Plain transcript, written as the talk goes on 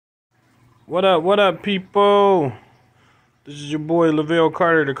What up, people? This is your boy Lavelle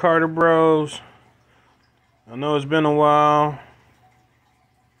Carter, the Carter Bros. I know it's been a while.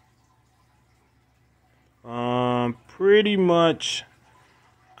 Pretty much,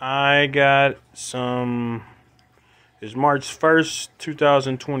 I got some. It's March 1st,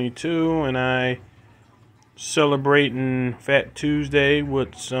 2022, and I celebrating Fat Tuesday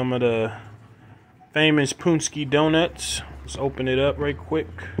with some of the famous paczki donuts. Let's open it up right quick.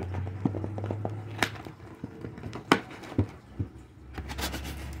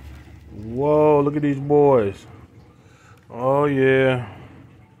 Whoa, look at these boys. Oh yeah.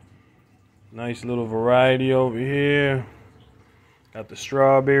 Nice little variety over here. Got the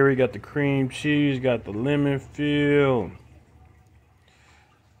strawberry, got the cream cheese, got the lemon feel.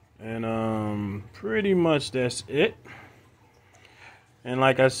 And pretty much that's it. And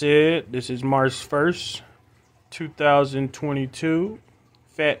like I said, this is March 1st, 2022,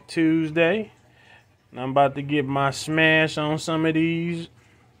 Fat Tuesday. And I'm about to get my smash on some of these.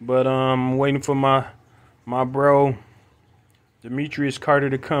 But I'm waiting for my bro Demetrius Carter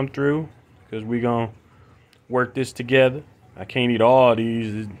to come through, because we gonna work this together. I can't eat all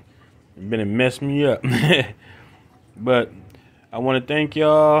these. It's been messed me up. But I want to thank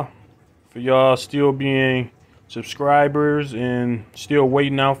y'all for y'all still being subscribers and still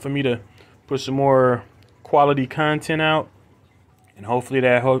waiting out for me to put some more quality content out. And hopefully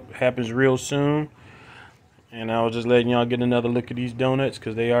that happens real soon. And I was just letting y'all get another look at these donuts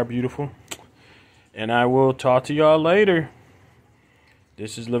because they are beautiful. And I will talk to y'all later.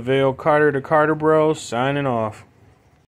 This is Lavelle Carter, the Carter Bros, signing off.